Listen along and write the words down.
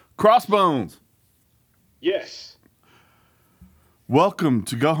Xrossbones. Yes. Welcome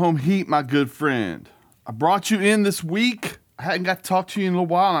to Go Home Heat, my good friend. I brought you in this week. I hadn't got to talk to you in a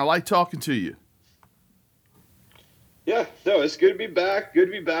while, and I like talking to you. Yeah, no, it's good to be back. Good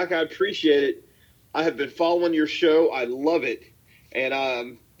to be back. I appreciate it. I have been following your show. I love it.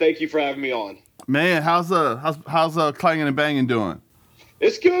 And thank you for having me on. Man, how's Clanging and Banging doing?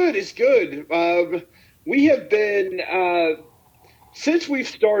 It's good. It's good. We have been, since we've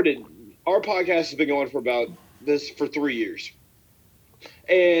started, our podcast has been going for 3 years.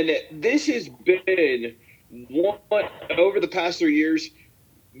 And this has been over the past 3 years,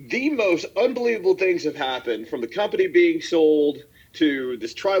 the most unbelievable things have happened, from the company being sold to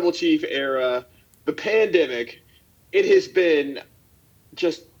this tribal chief era, the pandemic. It has been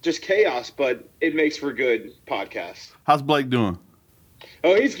just chaos, but it makes for a good podcast. How's Blake doing?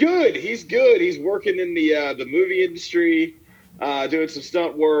 Oh, he's good. He's good. He's working in the movie industry, doing some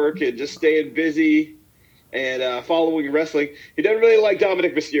stunt work and just staying busy and following wrestling. He doesn't really like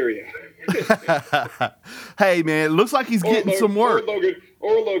Dominic Mysterio. Hey, man, it looks like he's getting some work.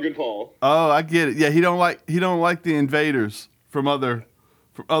 Or Logan Paul. Oh, I get it. Yeah, he don't like the invaders from other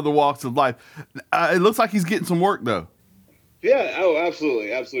walks of life. It looks like he's getting some work though. Yeah. Oh,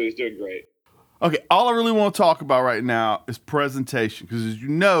 absolutely. Absolutely. He's doing great. Okay. All I really want to talk about right now is presentation, because as you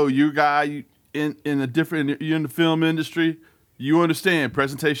know, you're a guy you're in the film industry. You understand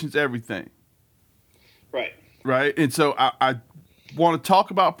presentation's everything. Right. Right. And so I want to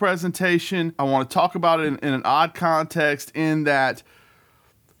talk about presentation. I want to talk about it in an odd context, in that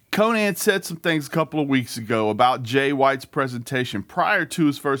Conan said some things a couple of weeks ago about Jay White's presentation prior to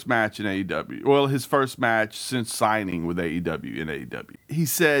his first match in AEW. Well, his first match since signing with AEW in AEW. He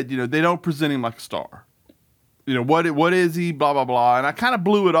said, they don't present him like a star. What is he? Blah, blah, blah. And I kind of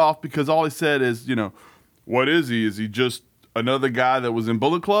blew it off because all he said is, what is he? Is he just another guy that was in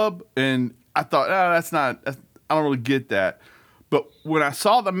Bullet Club? And I thought, I don't really get that. But when I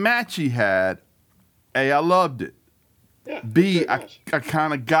saw the match he had, A, I loved it. Yeah, B, I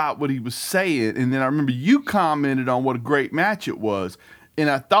kind of got what he was saying. And then I remember you commented on what a great match it was. And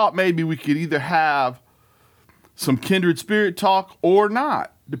I thought maybe we could either have some kindred spirit talk or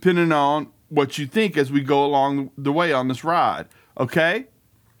not, depending on what you think as we go along the way on this ride. Okay?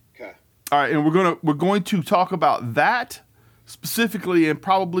 Okay. All right, and we're going to talk about that specifically, and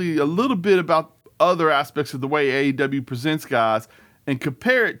probably a little bit about other aspects of the way AEW presents guys, and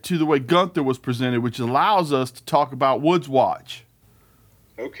compare it to the way Gunther was presented, which allows us to talk about Woods Watch.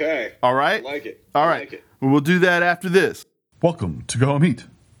 Okay. All right? I like it. All right. Like it. We'll do that after this. Welcome to Go Home Heat,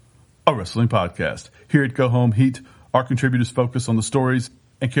 a wrestling podcast. Here at Go Home Heat, our contributors focus on the stories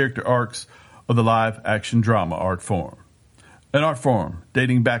and character arcs of the live action drama art form. An art form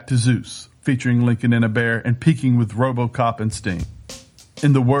dating back to Zeus, featuring Lincoln and a bear and peaking with RoboCop and Sting.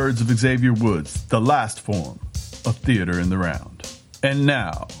 In the words of Xavier Woods, the last form of theater in the round. And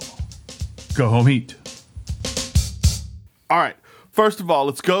now, Go Home Heat. All right. First of all,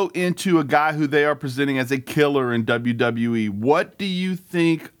 let's go into a guy who they are presenting as a killer in WWE. What do you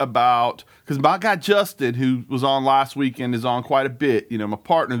think about, because my guy Justin, who was on last weekend, is on quite a bit, my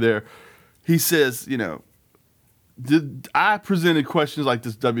partner there, he says, I presented questions like,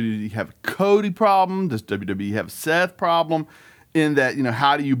 does WWE have a Cody problem? Does WWE have a Seth problem? In that,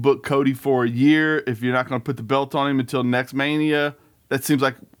 how do you book Cody for a year if you're not going to put the belt on him until next Mania? That seems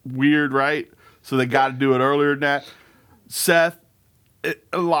like weird, right? So they got to do it earlier than that. Seth, in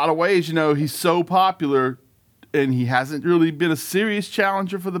a lot of ways, he's so popular, and he hasn't really been a serious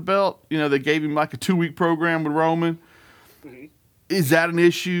challenger for the belt. They gave him like a 2-week program with Roman. Mm-hmm. Is that an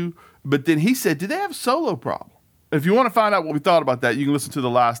issue? But then he said, do they have a solo problem? If you want to find out what we thought about that, you can listen to the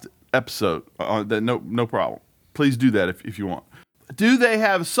last episode. No problem. Please do that if you want. Do they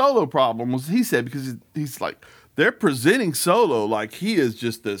have a solo problem? Was he said, because he's like, they're presenting Solo like he is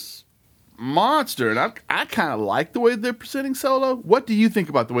just this monster, and I kind of like the way they're presenting Solo. What do you think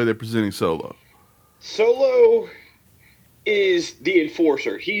about the way they're presenting Solo? Solo is the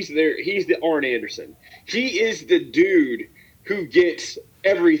enforcer. He's the Arn Anderson. He is the dude who gets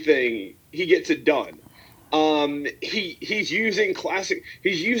everything. He gets it done. He's using classic.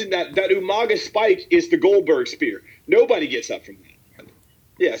 He's using that Umaga spike is the Goldberg spear. Nobody gets up from that.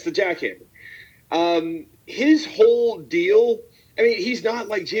 Yeah, it's the jackhammer. His whole deal. I mean, he's not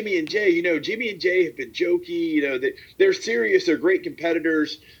like Jimmy and Jay. Jimmy and Jay have been jokey. They're serious. They're great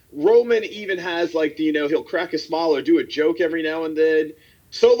competitors. Roman even has he'll crack a smile or do a joke every now and then.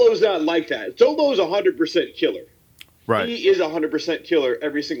 Solo's not like that. Solo's 100% killer. Right. He is 100% killer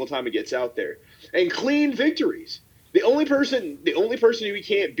every single time he gets out there, and clean victories. The only person who he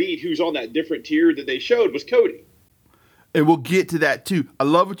can't beat, who's on that different tier that they showed, was Cody. And we'll get to that too. I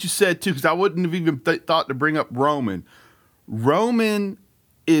love what you said too, because I wouldn't have even thought to bring up Roman. Roman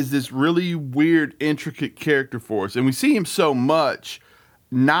is this really weird, intricate character for us. And we see him so much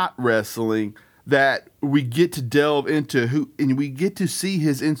not wrestling that we get to delve into and we get to see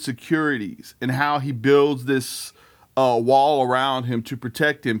his insecurities and how he builds this wall around him to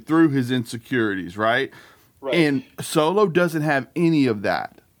protect him through his insecurities, right? And Solo doesn't have any of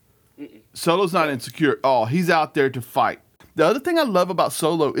that. Solo's not insecure at all. He's out there to fight. The other thing I love about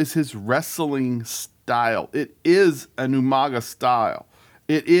Solo is his wrestling style. It is a Umaga style.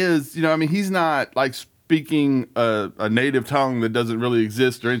 It is, he's not like speaking a native tongue that doesn't really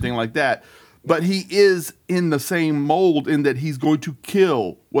exist or anything like that. But he is in the same mold in that he's going to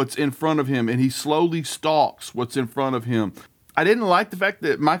kill what's in front of him, and he slowly stalks what's in front of him. I didn't like the fact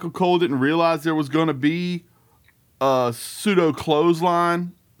that Michael Cole didn't realize there was going to be a pseudo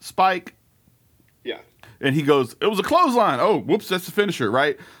clothesline spike. Yeah. And he goes, it was a clothesline. Oh, whoops, that's the finisher,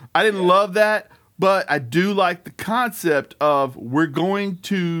 right? I didn't love that, but I do like the concept of we're going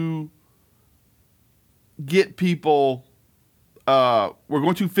to get people... we're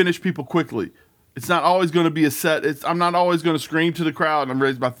going to finish people quickly. It's not always going to be a set. I'm not always going to scream to the crowd and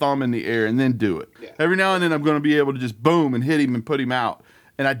raise my thumb in the air and then do it. Yeah. Every now and then I'm going to be able to just boom and hit him and put him out.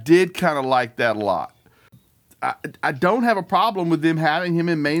 And I did kind of like that a lot. I don't have a problem with them having him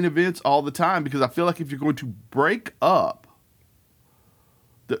in main events all the time, because I feel like if you're going to break up,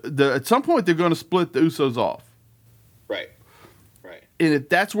 at some point they're going to split the Usos off. Right. And if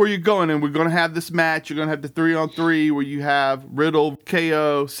that's where you're going, and we're going to have this match, you're going to have the 3-on-3 where you have Riddle,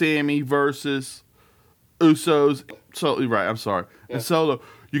 KO, Sammy versus Usos. So, right, I'm sorry. Yeah. And Solo.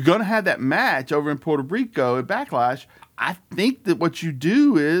 You're going to have that match over in Puerto Rico at Backlash. I think that what you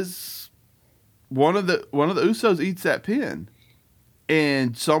do is one of the Usos eats that pin.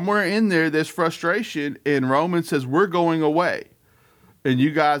 And somewhere in there, there's frustration, and Roman says, we're going away, and you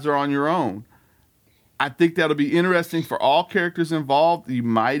guys are on your own. I think that'll be interesting for all characters involved. You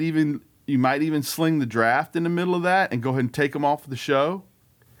might even sling the draft in the middle of that and go ahead and take them off the show.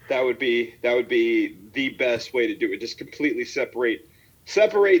 That would be the best way to do it. Just completely separate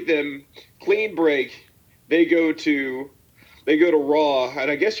them, clean break. They go to Raw,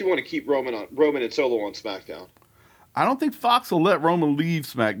 and I guess you want to keep Roman and Solo on SmackDown. I don't think Fox will let Roman leave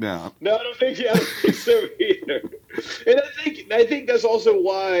SmackDown. No, I don't think so either. And I think that's also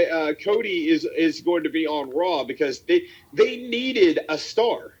why Cody is going to be on Raw, because they needed a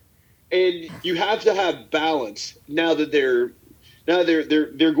star, and you have to have balance now that they're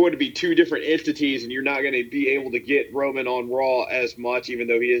going to be two different entities, and you're not going to be able to get Roman on Raw as much, even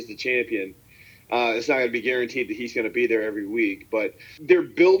though he is the champion. It's not going to be guaranteed that he's going to be there every week, but they're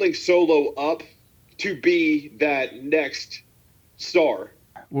building Solo up to be that next star.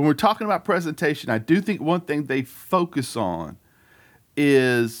 When we're talking about presentation, I do think one thing they focus on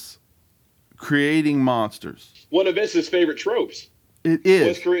is creating monsters. One of Vince's favorite tropes. It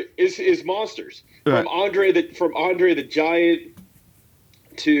is monsters. Right. From Andre the Giant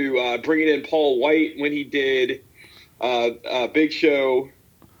to bringing in Paul White when he did Big Show,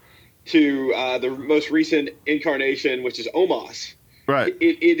 to the most recent incarnation, which is Omos. Right.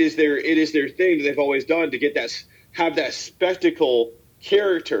 It is their thing that they've always done to have that spectacle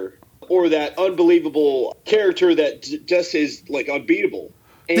character, or that unbelievable character that just is like unbeatable.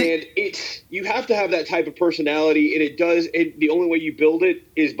 And you have to have that type of personality, and the only way you build it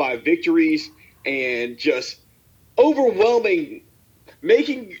is by victories and just overwhelming,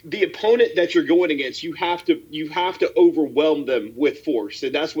 making the opponent that you're going against, you have to overwhelm them with force,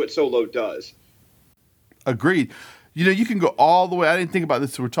 and that's what Solo does. Agreed. You can go all the way. I didn't think about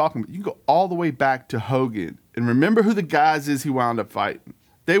this when we're talking, but you can go all the way back to Hogan and remember who the guys is he wound up fighting.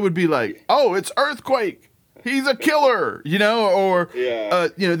 They would be like, "Oh, it's Earthquake. He's a killer," or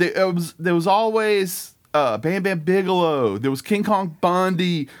there was always Bam Bam Bigelow. There was King Kong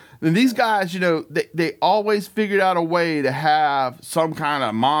Bundy. And these guys, they always figured out a way to have some kind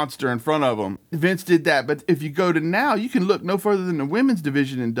of monster in front of them. Vince did that. But if you go to now, you can look no further than the women's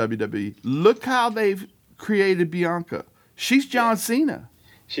division in WWE. Look how they've created Bianca. She's John Cena.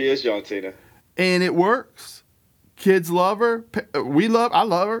 She is John Cena. And it works. Kids love her. I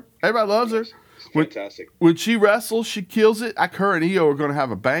love her. Everybody loves her. Fantastic. When she wrestles, she kills it. Her and Io are going to have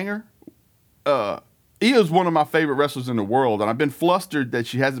a banger. Io's one of my favorite wrestlers in the world, and I've been flustered that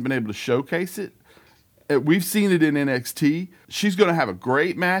she hasn't been able to showcase it. We've seen it in NXT. She's going to have a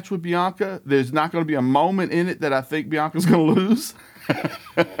great match with Bianca. There's not going to be a moment in it that I think Bianca's going to lose.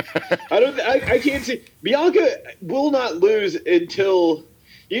 I can't see. Bianca will not lose until,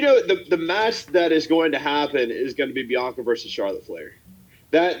 the match that is going to happen is going to be Bianca versus Charlotte Flair.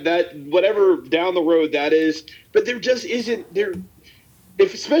 That whatever down the road that is, but there just isn't there.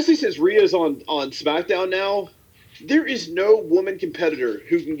 If especially since Rhea's on SmackDown now, there is no woman competitor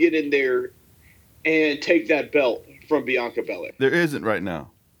who can get in there and take that belt from Bianca Belair. There isn't right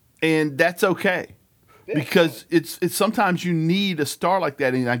now, and that's okay. Yeah, Because it's sometimes you need a star like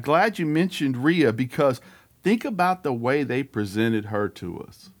that, and I'm glad you mentioned Rhea because think about the way they presented her to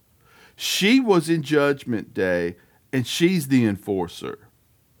us. She was in Judgment Day, and she's the enforcer.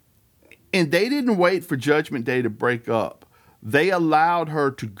 And they didn't wait for Judgment Day to break up. They allowed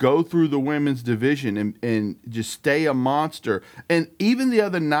her to go through the women's division and just stay a monster. And even the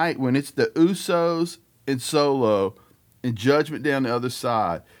other night when it's the Usos and Solo and Judgment Day on the other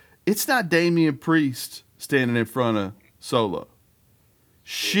side, it's not Damian Priest standing in front of Solo.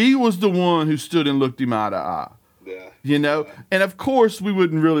 She was the one who stood and looked him eye to eye. Yeah. You know? And of course we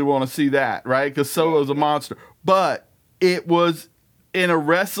wouldn't really want to see that, right? Because Solo's a monster. But it was in a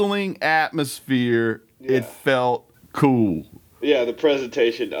wrestling atmosphere. Yeah. It felt cool. Yeah, the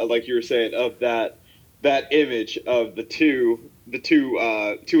presentation, like you were saying, of that image of the two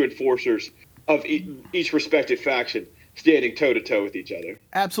enforcers of each respective faction standing toe-to-toe with each other.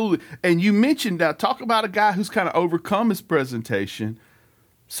 Absolutely. And you mentioned, now talk about a guy who's kind of overcome his presentation,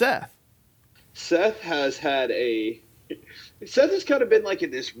 Seth. Seth has kind of been like in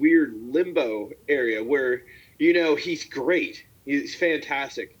this weird limbo area where, he's great. He's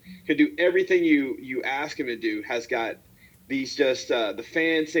fantastic. Can do everything you ask him to do. Has got these just the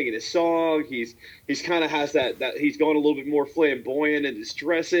fans singing his song. He's kind of has that he's going a little bit more flamboyant and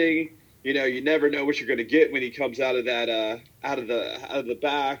distressing. You never know what you're going to get when he comes out of that out of the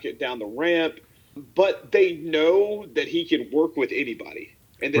back and down the ramp. But they know that he can work with anybody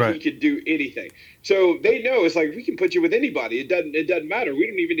and that he can do anything. So they know it's like we can put you with anybody. It doesn't matter. We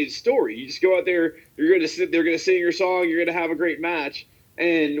don't even need a story. You just go out there. You're going to sit. They're going to sing your song. You're going to have a great match,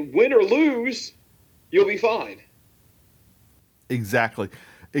 and win or lose, you'll be fine. Exactly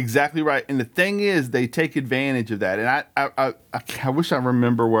right. And the thing is, they take advantage of that. And I wish I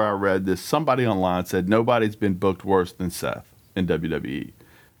remember where I read this. Somebody online said nobody's been booked worse than Seth in WWE.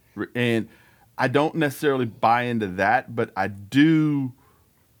 And I don't necessarily buy into that, but I do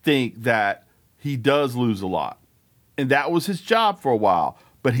think that he does lose a lot. And that was his job for a while.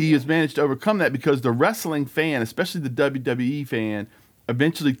 But he has managed to overcome that because the wrestling fan, especially the WWE fan,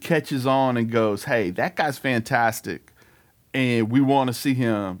 eventually catches on and goes, hey, that guy's fantastic. And we want to see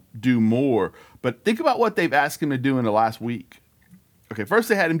him do more. But think about what they've asked him to do in the last week. Okay, first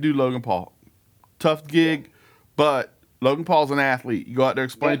they had him do Logan Paul. Tough gig, but Logan Paul's an athlete. You go out there,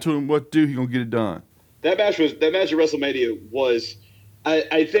 explain to him what to do, he's going to get it done. That match at WrestleMania was,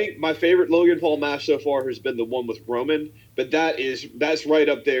 I think, my favorite Logan Paul match so far has been the one with Roman. But that's right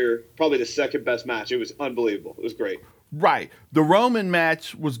up there, probably the second best match. It was unbelievable. It was great. Right. The Roman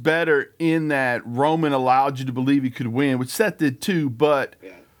match was better in that Roman allowed you to believe he could win, which Seth did too, but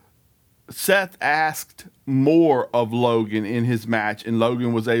Seth asked more of Logan in his match, and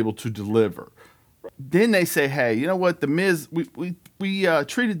Logan was able to deliver. Then they say, hey, you know what? The Miz, we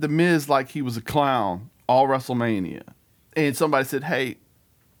treated The Miz like he was a clown all WrestleMania. And somebody said, hey,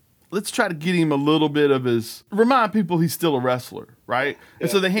 let's try to get him a little bit of remind people he's still a wrestler, right? And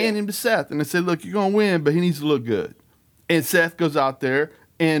so they hand him to Seth, and they say, look, you're going to win, but he needs to look good. And Seth goes out there,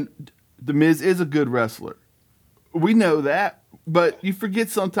 and The Miz is a good wrestler. We know that, but you forget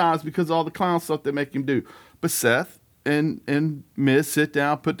sometimes because of all the clown stuff they make him do. But Seth and Miz sit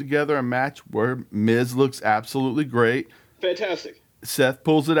down, put together a match where Miz looks absolutely great. Fantastic. Seth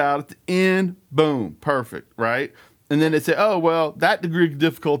pulls it out at the end. Boom. Perfect, right? And then they say, oh, well, that degree of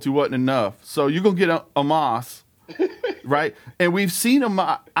difficulty wasn't enough. So you're going to get Omos. Right? And we've seen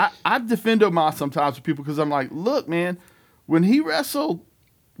Omos. I defend Omos sometimes with people because I'm like, look, man, when he wrestled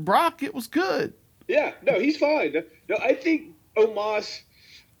Brock, it was good. Yeah, no, he's fine. No, I think Omos,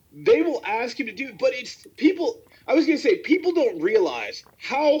 they will ask him to do it, but it's people. I was going to say, people don't realize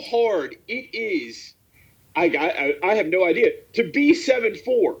how hard it is. I have no idea to be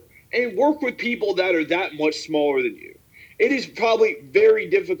 7'4" and work with people that are that much smaller than you. It is probably very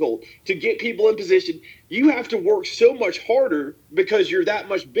difficult to get people in position. You have to work so much harder because you're that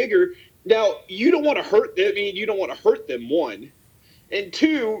much bigger. Now, you don't want to hurt them. I mean, you don't want to hurt them, one. And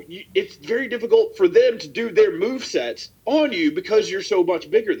two, it's very difficult for them to do their movesets on you because you're so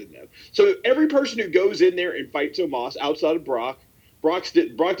much bigger than them. So every person who goes in there and fights Omos outside of Brock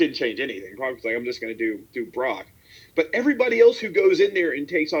didn't change anything. Brock was like, I'm just going to do Brock. But everybody else who goes in there and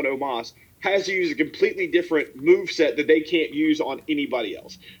takes on Omos has to use a completely different moveset that they can't use on anybody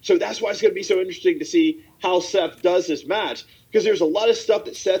else. So that's why it's going to be so interesting to see how Seth does this match, because there's a lot of stuff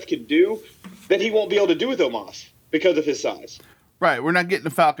that Seth can do that he won't be able to do with Omos because of his size. Right. We're not getting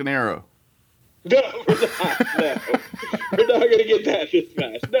the Falcon Arrow. No, we're not. No, we're not going to get that this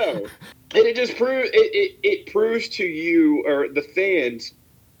match. No, and it just proves it proves to you or the fans,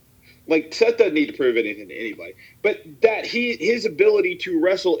 like Seth doesn't need to prove anything to anybody, but that his ability to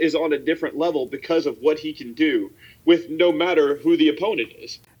wrestle is on a different level because of what he can do with no matter who the opponent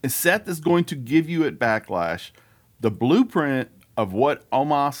is. And Seth is going to give you at Backlash the blueprint of what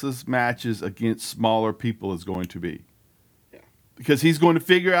Omos's matches against smaller people is going to be. Because he's going to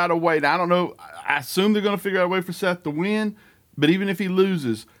figure out a way. Now, I don't know. I assume they're going to figure out a way for Seth to win. But even if he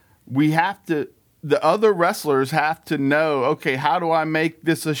loses, the other wrestlers have to know, okay, how do I make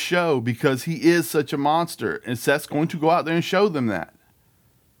this a show? Because he is such a monster. And Seth's going to go out there and show them that.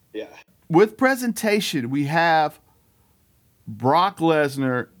 Yeah. With presentation, we have Brock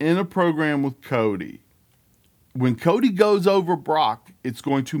Lesnar in a program with Cody. When Cody goes over Brock, it's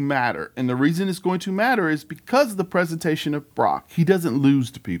going to matter. And the reason it's going to matter is because of the presentation of Brock. He doesn't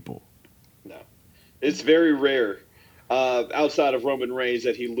lose to people. No. It's very rare outside of Roman Reigns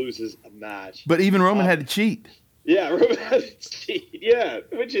that he loses a match. But even Roman had to cheat. Yeah, Roman had to cheat. Yeah,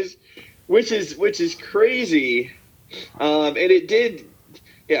 which is crazy. And it did.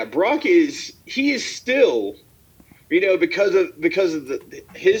 Yeah, Brock is still, because of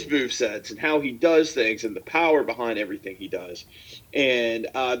his movesets and how he does things and the power behind everything he does and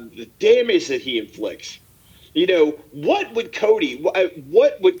the damage that he inflicts. What would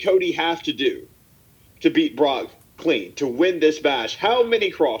Cody have to do to beat Brock clean, to win this match? How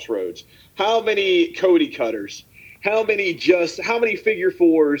many crossroads? How many Cody cutters? How many figure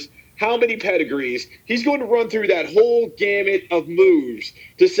fours? How many pedigrees? He's going to run through that whole gamut of moves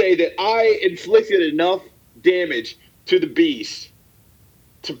to say that I inflicted enough damage to the beast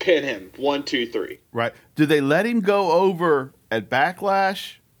to pin him 1, 2, 3. Right. Do they let him go over at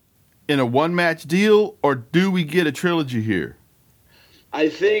Backlash in a one-match deal, or do we get a trilogy here? I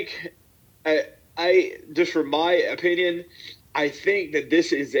think, I just from my opinion, I think that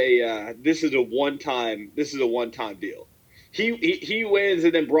this is a one-time deal. He wins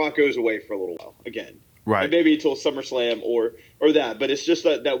and then Brock goes away for a little while again. Right. And maybe until SummerSlam or that. But it's just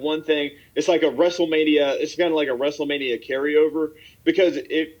that one thing. It's like a WrestleMania. It's kind of like a WrestleMania carryover because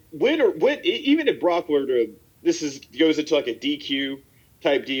even if Brock were to goes into like a DQ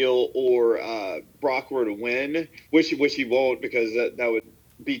type deal or Brock were to win, which he won't because that would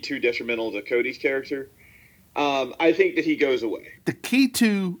be too detrimental to Cody's character. I think that he goes away. The key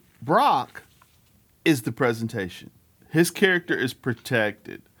to Brock is the presentation. His character is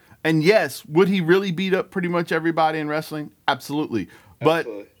protected. And yes, would he really beat up pretty much everybody in wrestling? Absolutely. But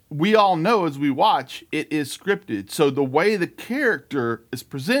we all know as we watch, it is scripted. So the way the character is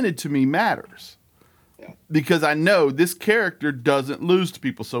presented to me matters. Yeah. Because I know this character doesn't lose to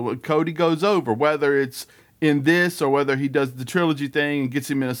people. So when Cody goes over, whether it's in this or whether he does the trilogy thing and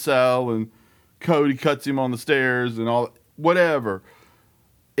gets him in a cell and Cody cuts him on the stairs and all, whatever,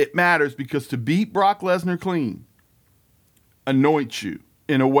 it matters because to beat Brock Lesnar clean anoints you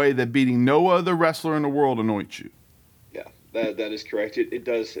in a way that beating no other wrestler in the world anoints you. Yeah, that is correct. It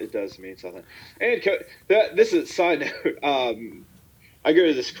does mean something. And this is a side note. I go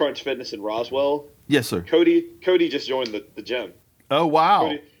to this Crunch Fitness in Roswell. Yes, sir. Cody just joined the gym. Oh,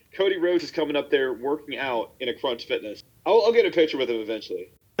 wow. Cody Rhodes is coming up there working out in a Crunch Fitness. I'll get a picture with him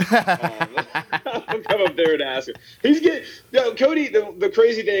eventually. I'll come up there and ask him. Cody, the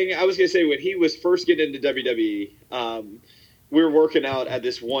crazy thing, I was going to say, when he was first getting into WWE, we were working out at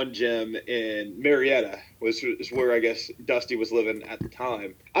this one gym in Marietta, which is where I guess Dusty was living at the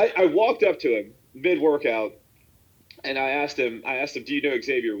time. I walked up to him mid-workout, and I asked him, do you know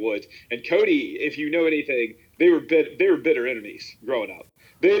Xavier Woods? And Cody, if you know anything, they were bitter enemies growing up.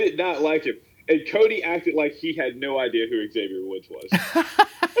 They did not like him. And Cody acted like he had no idea who Xavier Woods was.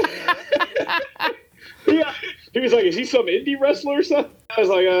 Yeah, he was like, "Is he some indie wrestler or something?" I was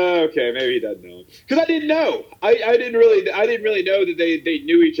like, "Okay, maybe he doesn't know." Because I didn't know. I didn't really know that they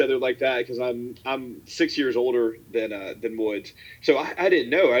knew each other like that. Because I'm 6 years older than Woods, so I didn't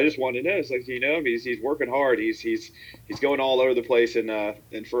know. I just wanted to know. It's like, do you know him? He's working hard. He's going all over the place in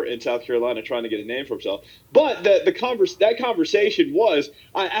South Carolina trying to get a name for himself. But that conversation was,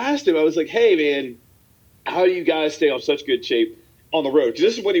 I asked him. I was like, "Hey man, how do you guys stay on such good shape on the road?" Because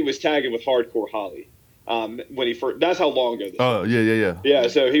this is when he was tagging with Hardcore Holly. When he first, that's how long ago this was. Yeah. Yeah,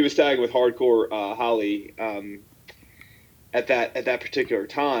 so he was tagging with Hardcore Holly at that particular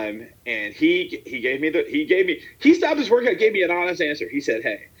time, and he stopped his workout, gave me an honest answer. He said,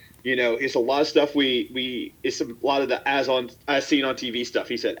 "Hey, it's a lot of stuff it's a lot of the as seen on TV stuff."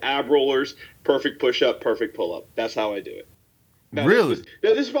 He said, "Ab rollers, perfect push up, perfect pull up. That's how I do it." Now, really?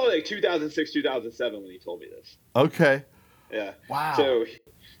 This is probably like 2006, 2007 when he told me this. Okay. Yeah. Wow. So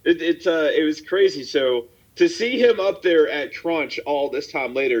it was crazy. So to see him up there at Crunch all this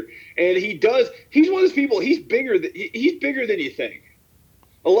time later, and he's one of those people. He's bigger than you think.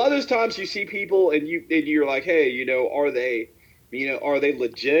 A lot of those times you see people and you're like, hey, are they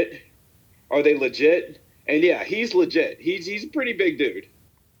legit? Are they legit? And yeah, he's legit. He's a pretty big dude.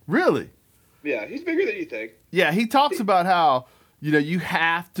 Really? Yeah, he's bigger than you think. Yeah, he talks about how you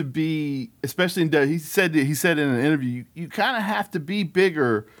have to be, especially he said in an interview, you kind of have to be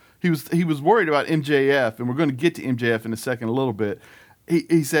bigger. He was worried about MJF, and we're going to get to MJF in a second, a little bit.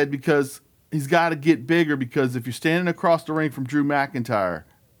 He said because he's got to get bigger, because if you're standing across the ring from Drew McIntyre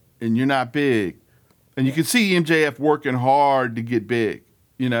and you're not big, and you can see MJF working hard to get big,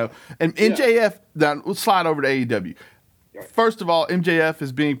 and MJF. Now let's slide over to AEW. First of all, MJF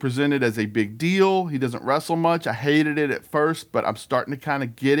is being presented as a big deal. He doesn't wrestle much. I hated it at first, but I'm starting to kind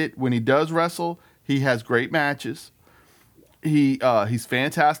of get it. When he does wrestle, he has great matches. He's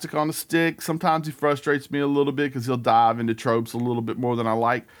fantastic on the stick. Sometimes he frustrates me a little bit because he'll dive into tropes a little bit more than I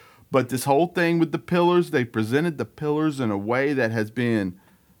like. But this whole thing with the pillars, they presented the pillars in a way that has been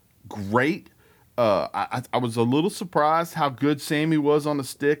great. I was a little surprised how good Sammy was on the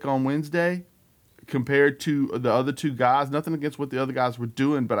stick on Wednesday compared to the other two guys. Nothing against what the other guys were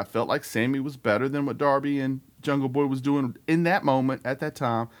doing, but I felt like Sammy was better than what Darby and Jungle Boy was doing in that moment, at that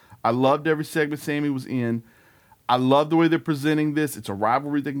time. I loved every segment Sammy was in. I love the way they're presenting this. It's a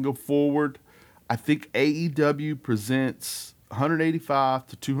rivalry that can go forward. I think AEW presents 185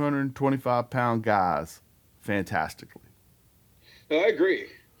 to 225 pound guys fantastically. No, I agree.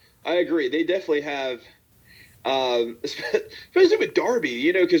 They definitely have, especially with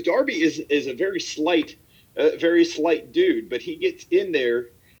Darby, because Darby is a very slight dude, but he gets in there.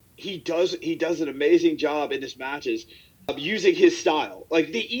 He does an amazing job in his matches of using his style.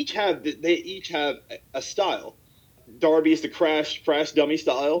 Like they each have a style. Darby is the crash dummy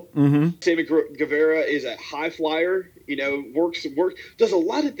style. Mm-hmm. Sammy Guevara is a high flyer. Works does a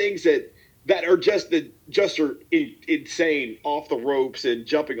lot of things that are just insane off the ropes and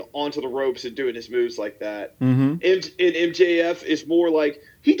jumping onto the ropes and doing his moves like that. Mm-hmm. And MJF is more like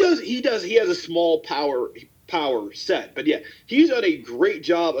he has a small power set, but yeah, he's done a great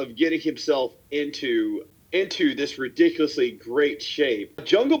job of getting himself into this ridiculously great shape.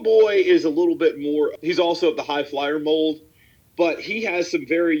 Jungle Boy is a little bit more, he's also of the high flyer mold, but he has some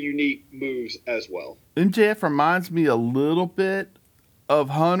very unique moves as well. MJF reminds me a little bit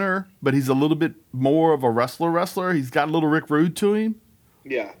of Hunter, but he's a little bit more of a wrestler. He's got a little Rick Rude to him.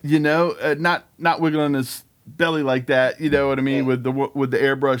 Yeah. Not wiggling his belly like that, you know what I mean, Yeah. with the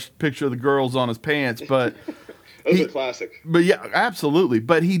airbrush picture of the girls on his pants, but Those are classic. But yeah, absolutely.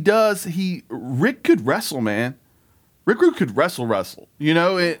 But Rick could wrestle, man. Rick Rude could wrestle,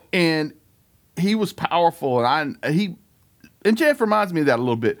 and he was powerful, and MJF reminds me of that a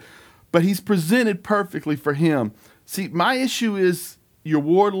little bit, but he's presented perfectly for him. See, my issue is your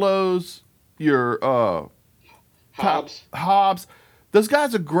Wardlows, your Hobbs. Those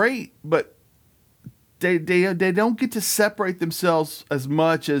guys are great, but they don't get to separate themselves as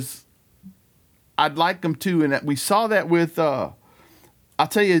much as I'd like them to, and we saw that with. I'll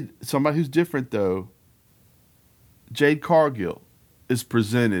tell you somebody who's different though. Jade Cargill is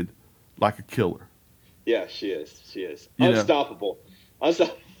presented like a killer. Yeah, she is unstoppable.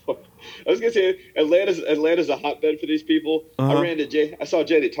 Unstoppable. I was gonna say Atlanta's a hotbed for these people. Uh-huh. I saw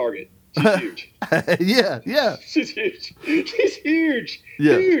Jade at Target. She's huge. Yeah. She's huge. She's huge.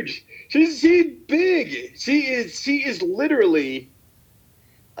 Yeah. Huge. She's big. She is literally.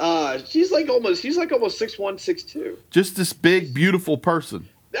 She's like almost 6'1", 6'2". Just this big, beautiful person.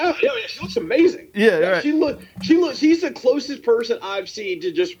 Yeah, she looks amazing. Yeah, right. She's the closest person I've seen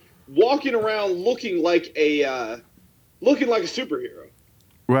to just walking around looking like a superhero.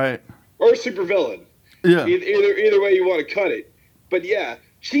 Right. Or a supervillain. Yeah. Either way you want to cut it. But yeah,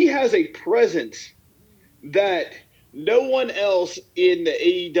 she has a presence that no one else in the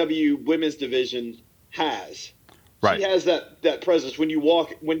AEW women's division has. Right. She has that presence when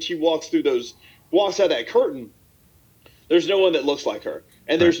she walks out that curtain. There's no one that looks like her,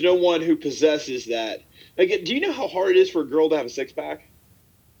 and there's no one who possesses that. Like, do you know how hard it is for a girl to have a six-pack?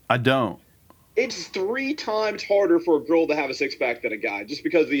 I don't. It's 3 times harder for a girl to have a six-pack than a guy, just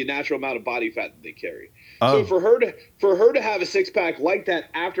because of the natural amount of body fat that they carry. Oh. So for her to have a six-pack like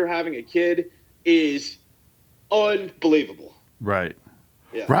that after having a kid is unbelievable. Right.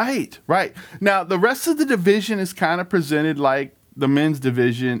 Yeah. Right. Now, the rest of the division is kind of presented like the men's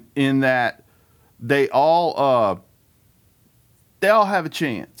division in that they all have a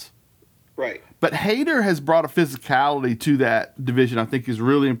chance. Right. But Hayter has brought a physicality to that division I think is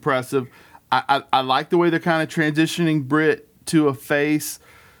really impressive. I like the way they're kind of transitioning Britt to a face.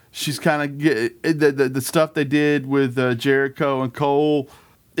 She's kind of the stuff they did with Jericho and Cole.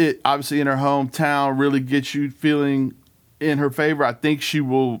 It obviously in her hometown really gets you feeling in her favor. I think she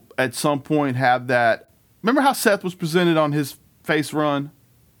will at some point have that. Remember how Seth was presented on his face run?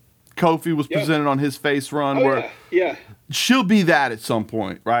 Kofi was presented on his face run where she'll be that at some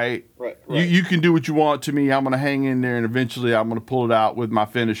point, right? Right. You can do what you want to me. I'm going to hang in there, and eventually I'm going to pull it out with my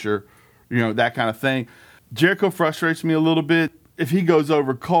finisher, that kind of thing. Jericho frustrates me a little bit. If he goes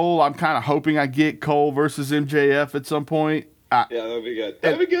over Cole, I'm kind of hoping I get Cole versus MJF at some point. Yeah, that'd be good.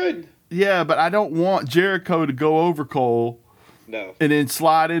 That'd be good. Yeah, but I don't want Jericho to go over Cole. No. And then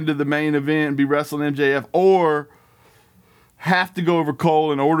slide into the main event and be wrestling MJF, or have to go over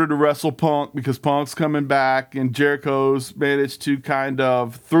Cole in order to wrestle Punk because Punk's coming back, and Jericho's managed to kind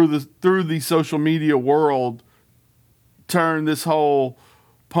of through the social media world turn this whole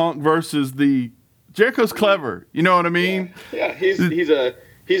Punk versus the Jericho's clever. You know what I mean? Yeah. He's a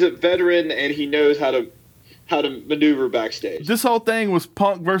veteran, and he knows how to maneuver backstage. This whole thing was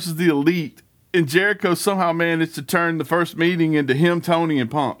Punk versus the Elite, and Jericho somehow managed to turn the first meeting into him, Tony, and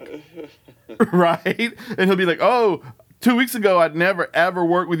Punk. Right? And he'll be like, oh, 2 weeks ago, I'd never, ever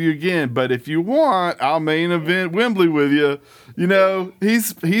work with you again. But if you want, I'll main event Wembley with you.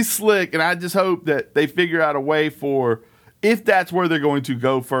 He's slick. And I just hope that they figure out a way for, if that's where they're going to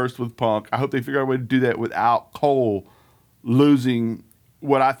go first with Punk, I hope they figure out a way to do that without Cole losing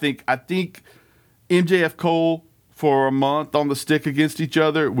what I think. I think MJF Cole for a month on the stick against each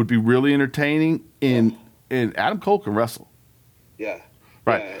other would be really entertaining. And Adam Cole can wrestle. Yeah.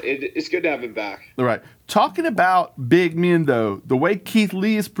 Right. Yeah, it's good to have him back. Right. Talking about big men, though, the way Keith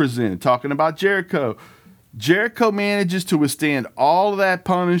Lee is presented, talking about Jericho manages to withstand all of that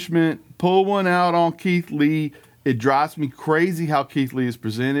punishment, pull one out on Keith Lee. It drives me crazy how Keith Lee is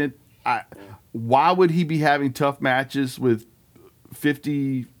presented. Why would he be having tough matches with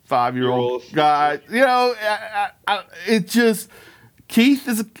 55-year-old guys? It just, Keith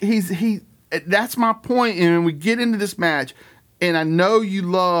is, that's my point. And when we get into this match, and I know you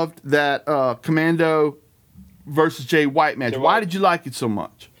loved that Commando versus Jay White match. Why did you like it so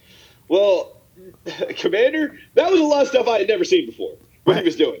much? Well, Commander, that was a lot of stuff I had never seen before when he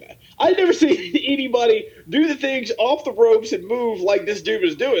was doing that. I had never seen anybody do the things off the ropes and move like this dude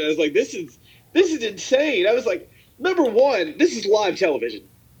was doing. I was like, this is insane. I was like, number one, this is live television.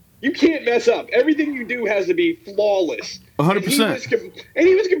 You can't mess up. Everything you do has to be flawless. 100%. And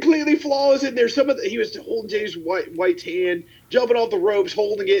he was completely flawless in there. He was holding James White's hand, jumping off the ropes,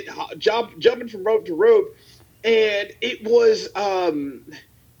 holding it, jumping from rope to rope, and it was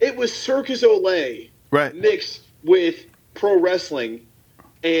Circus Olay mixed with pro wrestling,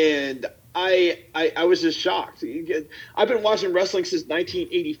 and I was just shocked. I've been watching wrestling since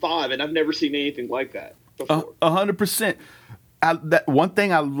 1985, and I've never seen anything like that before. 100%. That one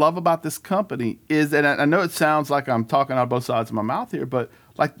thing I love about this company is, and I know it sounds like I'm talking out both sides of my mouth here, but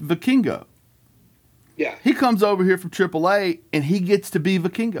like Vikingo. Yeah. He comes over here from AAA and he gets to be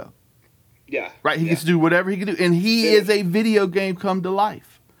Vikingo. Yeah. Right? He gets to do whatever he can do. And he is a video game come to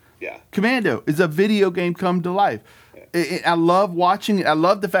life. Yeah. Commando is a video game come to life. Yeah. I love watching it. I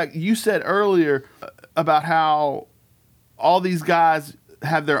love the fact you said earlier about how all these guys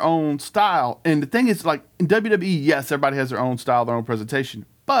have their own style. And the thing is, like, in WWE, yes, everybody has their own style, their own presentation,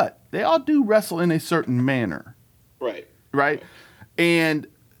 but they all do wrestle in a certain manner. Right? And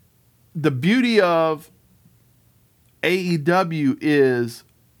the beauty of AEW is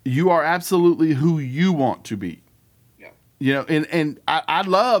you are absolutely who you want to be. Yeah. And I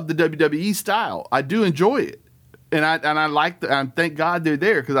love the WWE style. I do enjoy it. And I like and thank God they're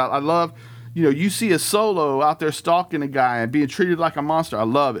there, because I love, you see a Solo out there stalking a guy and being treated like a monster. I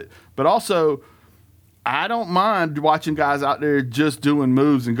love it. But also, I don't mind watching guys out there just doing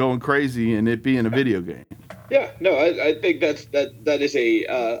moves and going crazy and it being a video game. Yeah, no, I think that is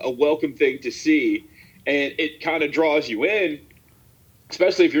a welcome thing to see, and it kind of draws you in,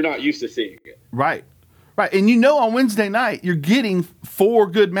 especially if you're not used to seeing it. Right. And on Wednesday night, you're getting 4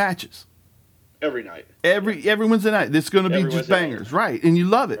 good matches. Every night. Every Wednesday night. It's going to be just bangers. Right. And you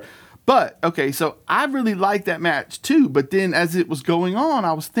love it. Right. But, okay, so I really liked that match too. But then as it was going on,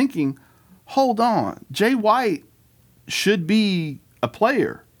 I was thinking, hold on. Jay White should be a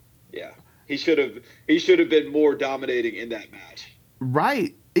player. Yeah. He should have been more dominating in that match.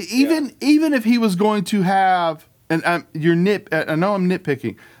 Right. Even if he was going to have, and I know I'm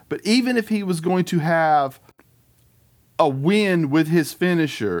nitpicking, but even if he was going to have a win with his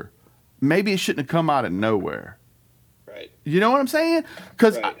finisher, maybe it shouldn't have come out of nowhere. Right. You know what I'm saying?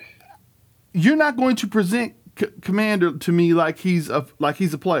 Because you're not going to present Commander to me like he's a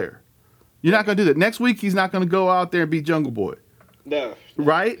player. You're not going to do that. Next week, he's not going to go out there and beat Jungle Boy. No.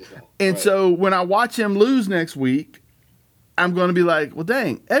 Right? And so when I watch him lose next week, I'm going to be like, well,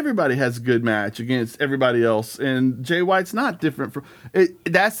 dang, everybody has a good match against everybody else. And Jay White's not different from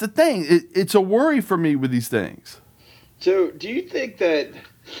it. That's the thing. It's a worry for me with these things. So do you think that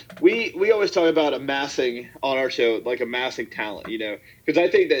we always talk about amassing on our show, like amassing talent, you know? Because I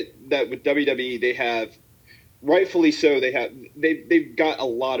think that with WWE, they have, rightfully so, they've got a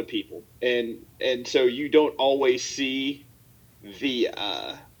lot of people. And so you don't always see you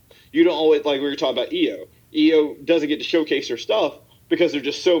don't always, like we were talking about EO. EO doesn't get to showcase her stuff because there's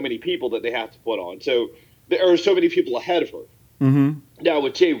just so many people that they have to put on. So there are so many people ahead of her. Mm-hmm. Now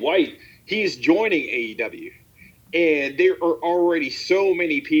with Jay White, he's joining AEW, and there are already so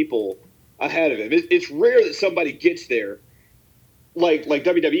many people ahead of him. It's rare that somebody gets there. Like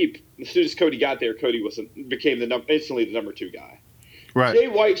WWE, as soon as Cody got there, Cody became instantly the number 2 guy. Right. Jay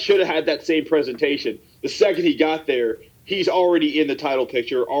White should have had that same presentation. The second he got there, he's already in the title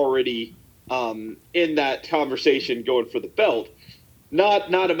picture, already in that conversation going for the belt.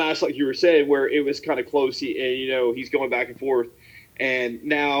 Not a match like you were saying where it was kind of close, and he's going back and forth, and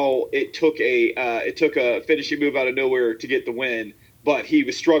now it took a finishing move out of nowhere to get the win, but he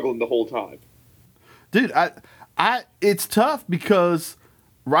was struggling the whole time. Dude, it's tough because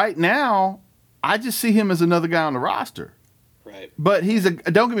right now I just see him as another guy on the roster. Right. But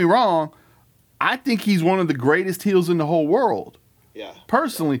don't get me wrong, I think he's one of the greatest heels in the whole world. Yeah.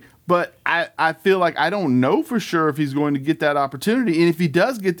 Personally. But I feel like I don't know for sure if he's going to get that opportunity. And if he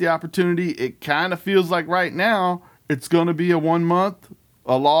does get the opportunity, it kind of feels like right now it's going to be a 1 month,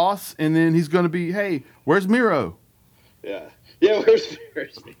 a loss, and then he's going to be, hey, where's Miro? Yeah. Yeah, where's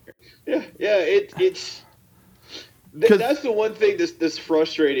Miro? Yeah, it's that's the one thing that's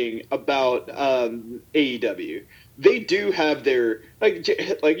frustrating about AEW. They do have their, like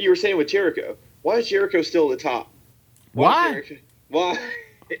you were saying with Jericho. Why is Jericho still at the top? Why?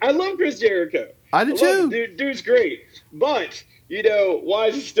 I love Chris Jericho. I do too. Dude's great. But, why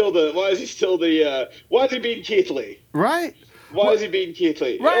is he beating Keith Lee? Right. Why is he beating Keith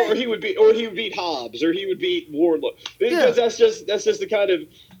Lee? Right. Or he would beat Hobbs, or he would beat Wardlow. Because that's just the kind of,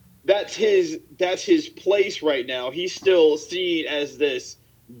 that's his place right now. He's still seen as this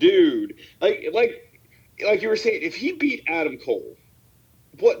dude. Like you were saying, if he beat Adam Cole,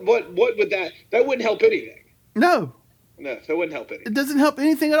 what would that wouldn't help anything. No, that wouldn't help anything. It doesn't help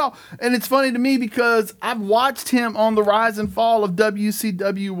anything at all. And it's funny to me because I've watched him on the rise and fall of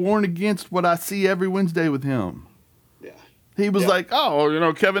WCW, warned against what I see every Wednesday with him. Yeah. He was like,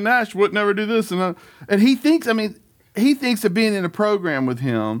 oh, Kevin Nash would never do this. And he thinks that being in a program with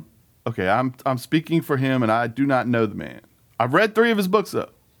him, okay, I'm speaking for him and I do not know the man. I've read 3 of his books though.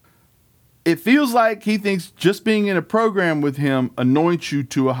 It feels like he thinks just being in a program with him anoints you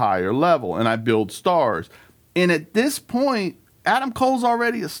to a higher level, and I build stars. And at this point, Adam Cole's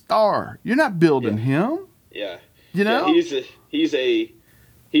already a star. You're not building him. Yeah. Yeah, he's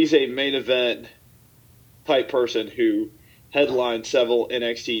a main event type person who headlined several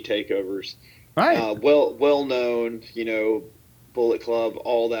NXT takeovers. Right. Well known, Bullet Club,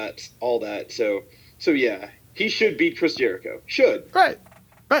 all that. So yeah, he should beat Chris Jericho. Should. Right.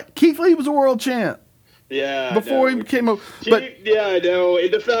 Keith Lee was a world champ. Yeah. Before he became a. I know.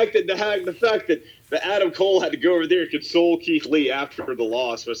 And the fact that Adam Cole had to go over there and console Keith Lee after the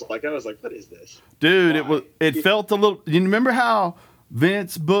loss was like, I was like, what is this? Dude, why? It felt a little. You remember how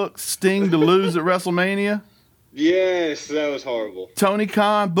Vince booked Sting to lose at WrestleMania? Yes, that was horrible. Tony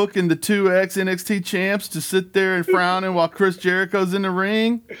Khan booking the 2 ex-NXT champs to sit there and frowning while Chris Jericho's in the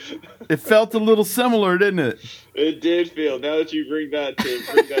ring. It felt a little similar, didn't it? It did feel. Now that you bring that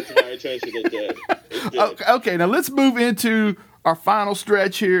to my attention, it did. Okay, now let's move into our final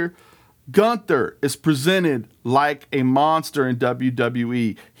stretch here. Gunther is presented like a monster in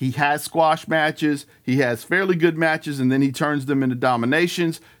WWE. He has squash matches. He has fairly good matches, and then he turns them into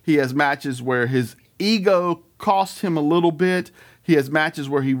dominations. He has matches where his ego costs him a little bit. He has matches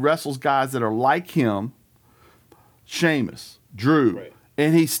where he wrestles guys that are like him. Sheamus, Drew. Right.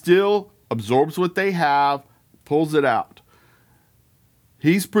 And he still absorbs what they have, pulls it out.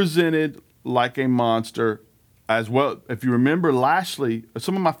 He's presented like a monster as well. If you remember Lashley,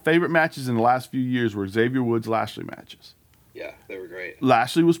 some of my favorite matches in the last few years were Xavier Woods Lashley matches. Yeah, they were great.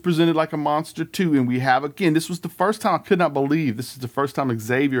 Lashley was presented like a monster too, and we have, again, this was the first time, I could not believe, this is the first time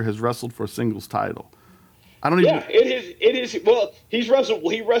Xavier has wrestled for a singles title. I don't even. Yeah, it is. Well, he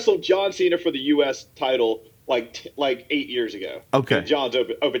wrestled John Cena for the U.S. title like 8 years ago. Okay. John's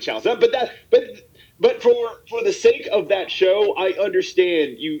open challenge. But for the sake of that show, I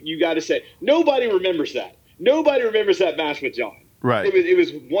understand you got to say nobody remembers that. Nobody remembers that match with John. Right. It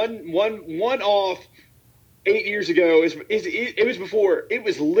was one off 8 years ago. It was before. It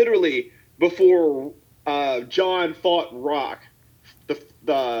was literally before John fought Rock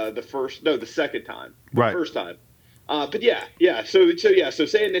the second time, Right. first time. But yeah. So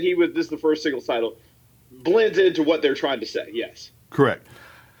saying that this is the first singles title blends into what they're trying to say. Yes. Correct.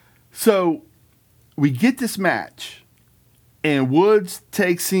 So we get this match, and Woods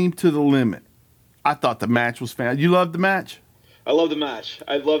takes him to the limit. I thought the match was fantastic. You loved the match? I love the match.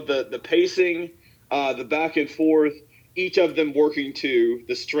 I love the pacing, the back and forth, each of them working to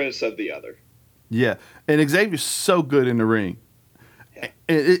the strengths of the other. Yeah, and Xavier's so good in the ring. Yeah.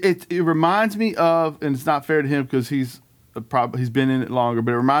 It reminds me of, and it's not fair to him because he's been in it longer,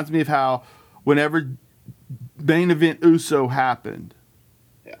 but it reminds me of how whenever main event Uso happened,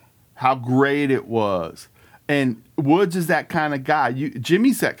 how great it was. And Woods is that kind of guy. Jimmy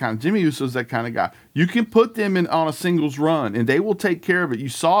Uso's that kind of guy. You can put them on a singles run, and they will take care of it. You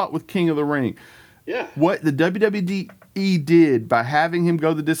saw it with King of the Ring. Yeah. What the WWE did by having him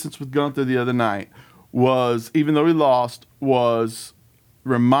go the distance with Gunther the other night was, even though he lost, was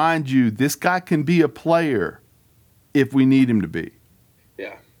remind you this guy can be a player if we need him to be.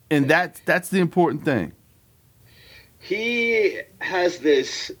 Yeah. And that's the important thing. He has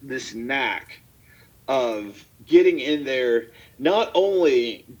this knack of getting in there, not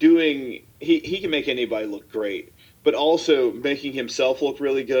only doing he can make anybody look great, but also making himself look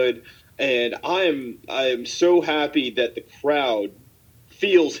really good. And I am so happy that the crowd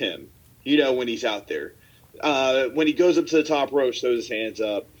feels him, when he's out there. When he goes up to the top rope, throws his hands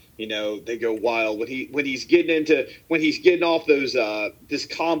up, they go wild. When he's getting off those this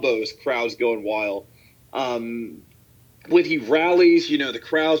combos, crowd's going wild. When he rallies, the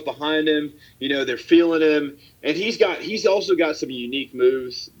crowd's behind him, they're feeling him. And he's also got some unique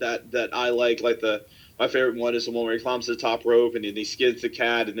moves that I like my favorite one is the one where he climbs to the top rope and then he skids the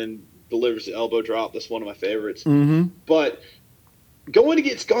cat and then delivers the elbow drop. That's one of my favorites. Mm-hmm. But going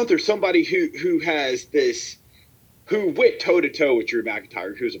against Gunther, somebody who went toe-to-toe with Drew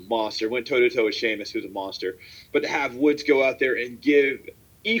McIntyre, who's a monster, went toe-to-toe with Sheamus, who's a monster, but to have Woods go out there and give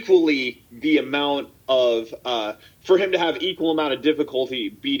equally the amount of for him to have equal amount of difficulty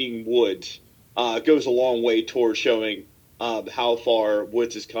beating Woods goes a long way towards showing how far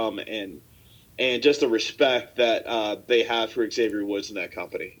Woods has come and just the respect that they have for Xavier Woods in that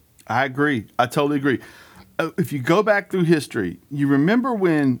company. I agree. I totally agree. If you go back through history, you remember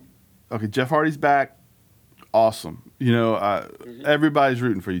when Jeff Hardy's back. Awesome. Everybody's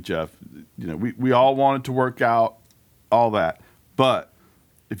rooting for you, Jeff. We all wanted to work out, all that. But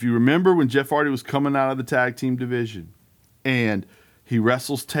if you remember when Jeff Hardy was coming out of the tag team division and he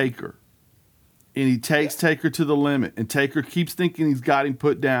wrestles Taker and he takes Taker to the limit and Taker keeps thinking he's got him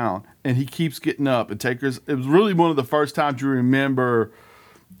put down and he keeps getting up and it was really one of the first times you remember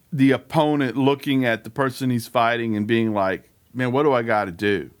the opponent looking at the person he's fighting and being like, man, what do I got to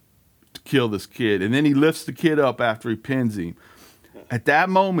do to kill this kid? And then he lifts the kid up after he pins him. At that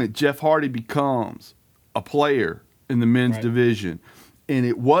moment, Jeff Hardy becomes a player in the men's division. And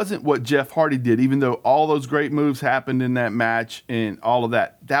it wasn't what Jeff Hardy did, even though all those great moves happened in that match and all of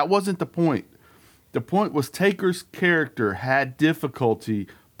that. That wasn't the point. The point was Taker's character had difficulty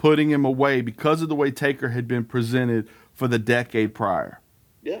putting him away because of the way Taker had been presented for the decade prior.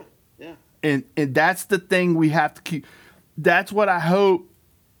 Yeah. And that's the thing we have to keep. That's what I hope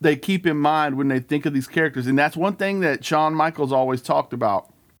they keep in mind when they think of these characters. And that's one thing that Shawn Michaels always talked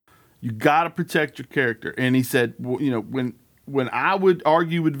about. You got to protect your character. And he said, when I would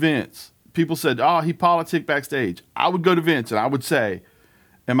argue with Vince, people said, he politic backstage. I would go to Vince and I would say,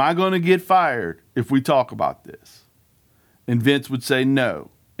 am I going to get fired if we talk about this? And Vince would say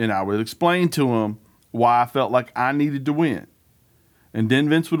no. And I would explain to him why I felt like I needed to win. And then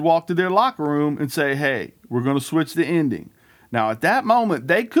Vince would walk to their locker room and say, hey, we're going to switch the ending. Now, at that moment,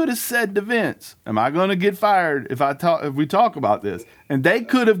 they could have said to Vince, am I going to get fired if we talk about this? And they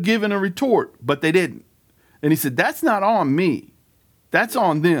could have given a retort, but they didn't. And he said, that's not on me. That's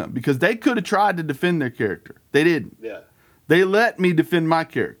on them because they could have tried to defend their character. They didn't. Yeah. They let me defend my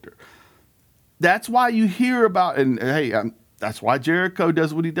character. That's why you hear about, and hey, that's why Jericho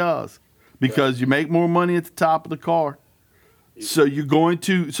does what he does because you make more money at the top of the card. So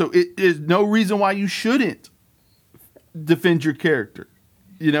it is no reason why you shouldn't defend your character.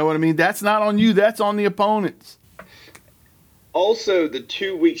 You know what I mean? That's not on you. That's on the opponents. Also, the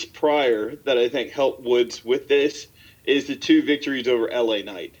 2 weeks prior that I think helped Woods with this is the 2 victories over LA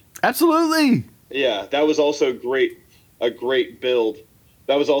Knight. Absolutely. Yeah, that was also a great build.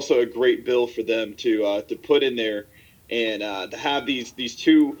 That was also a great build for them to put in there and to have these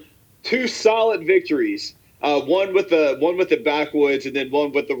two solid victories One with the backwoods, and then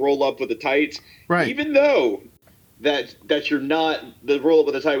one with the roll up with the tights. Right. Even though that you're not, the roll up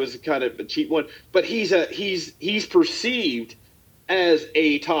with the tight was kind of a cheap one, but he's perceived as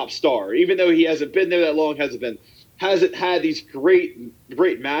a top star, even though he hasn't been there that long, hasn't had these great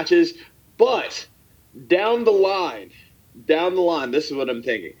matches. But down the line, this is what I'm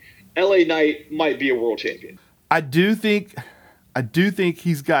thinking. LA Knight might be a world champion. I do think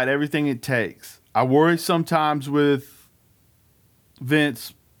he's got everything it takes. I worry sometimes with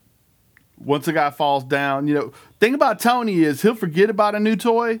Vince. Once a guy falls down, thing about Tony is he'll forget about a new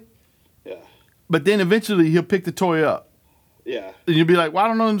toy. Yeah. But then eventually he'll pick the toy up. Yeah. And you'll be like, well, I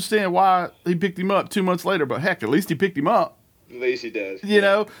don't understand why he picked him up 2 months later, but heck, at least he picked him up. At least he does.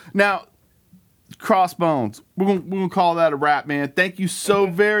 Now, Xrossbones, we're gonna call that a wrap, man. Thank you so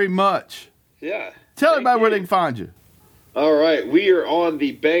very much. Yeah. Tell everybody where they can find you. All right. We are on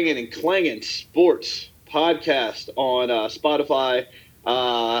the Bangin' and Clangin' Sports podcast on Spotify,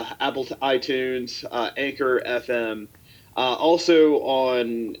 Apple iTunes, Anchor FM. Also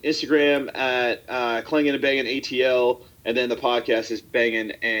on Instagram at Clangin' and Bangin' ATL. And then the podcast is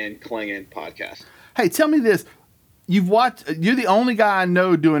Bangin' and Clangin' Podcast. Hey, tell me this. You're the only guy I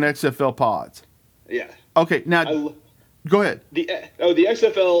know doing XFL pods. Yeah. Okay, now go ahead. The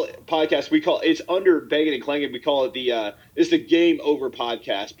XFL podcast, it's under Bangin' and Clangin'. We call it it's the Game Over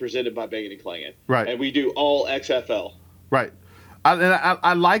podcast presented by Bangin' and Clangin'. Right. And we do all XFL. Right.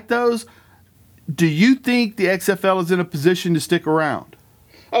 I like those. Do you think the XFL is in a position to stick around?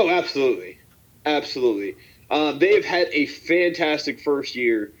 Oh, absolutely. Absolutely. They have had a fantastic first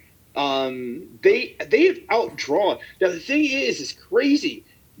year. They have outdrawn. Now the thing is, it's crazy.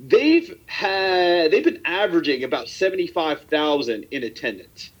 They've been averaging about 75,000 in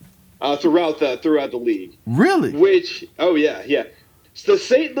attendance throughout the league. Really? Oh yeah. So the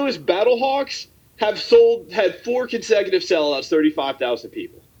St. Louis Battlehawks have had 4 consecutive sellouts, 35,000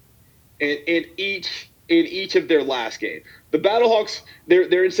 people, in each of their last game. The Battlehawks,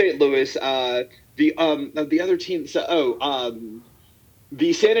 they're in St. Louis. The other team,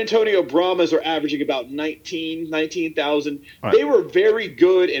 the San Antonio Brahmas are averaging about 19,000. Right. They were very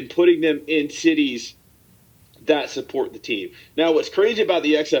good in putting them in cities that support the team. Now, what's crazy about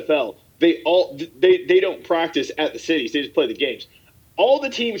the XFL, they don't practice at the cities. They just play the games. All the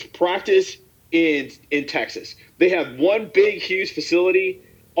teams practice in Texas. They have one big, huge facility.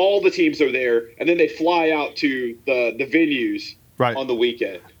 All the teams are there, and then they fly out to the venues on the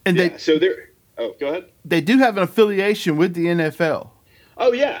weekend. And go ahead. They do have an affiliation with the NFL.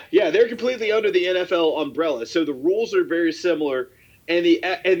 Oh, yeah. Yeah, they're completely under the NFL umbrella. So the rules are very similar. And the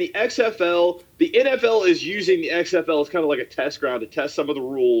XFL, the NFL is using the XFL as kind of like a test ground to test some of the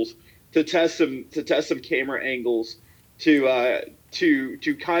rules, to test some camera angles, to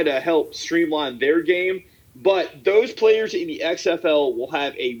kind of help streamline their game. But those players in the XFL will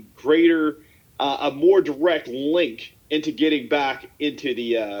have a a more direct link into getting back into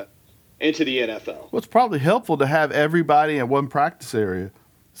the NFL. Well, it's probably helpful to have everybody in one practice area.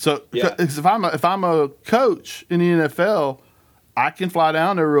 So if I'm a coach in the NFL, I can fly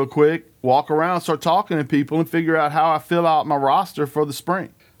down there real quick, walk around, start talking to people, and figure out how I fill out my roster for the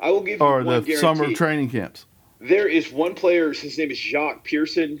spring. I will give you one guarantee. Summer training camps. There is one player, his name is Jacques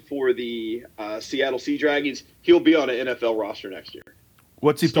Pearson for the Seattle Sea Dragons. He'll be on an NFL roster next year.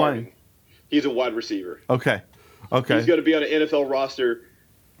 What's he playing? He's a wide receiver. Okay. He's going to be on an NFL roster.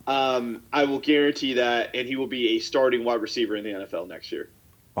 I will guarantee that, and he will be a starting wide receiver in the NFL next year.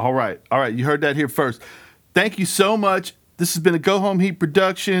 All right. You heard that here first. Thank you so much. This has been a Go Home Heat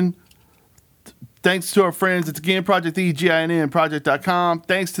production. Thanks to our friends at the Ginn Project, EGINN Project.com.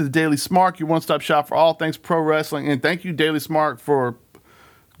 Thanks to the Daily Smart, your one-stop shop for all things pro wrestling. And thank you, Daily Smart, for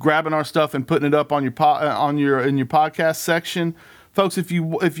grabbing our stuff and putting it up on your in your podcast section. Folks, if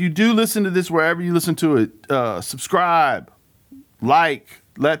you do listen to this wherever you listen to it, subscribe, like,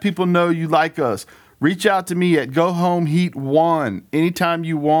 let people know you like us. Reach out to me at Go Home Heat 1 anytime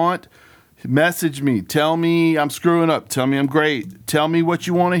you want. Message me. Tell me I'm screwing up. Tell me I'm great. Tell me what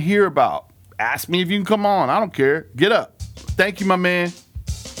you want to hear about. Ask me if you can come on. I don't care. Get up. Thank you, my man.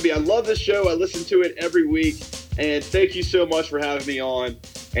 I love this show. I listen to it every week. And thank you so much for having me on.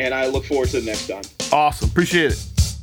 And I look forward to the next time. Awesome. Appreciate it.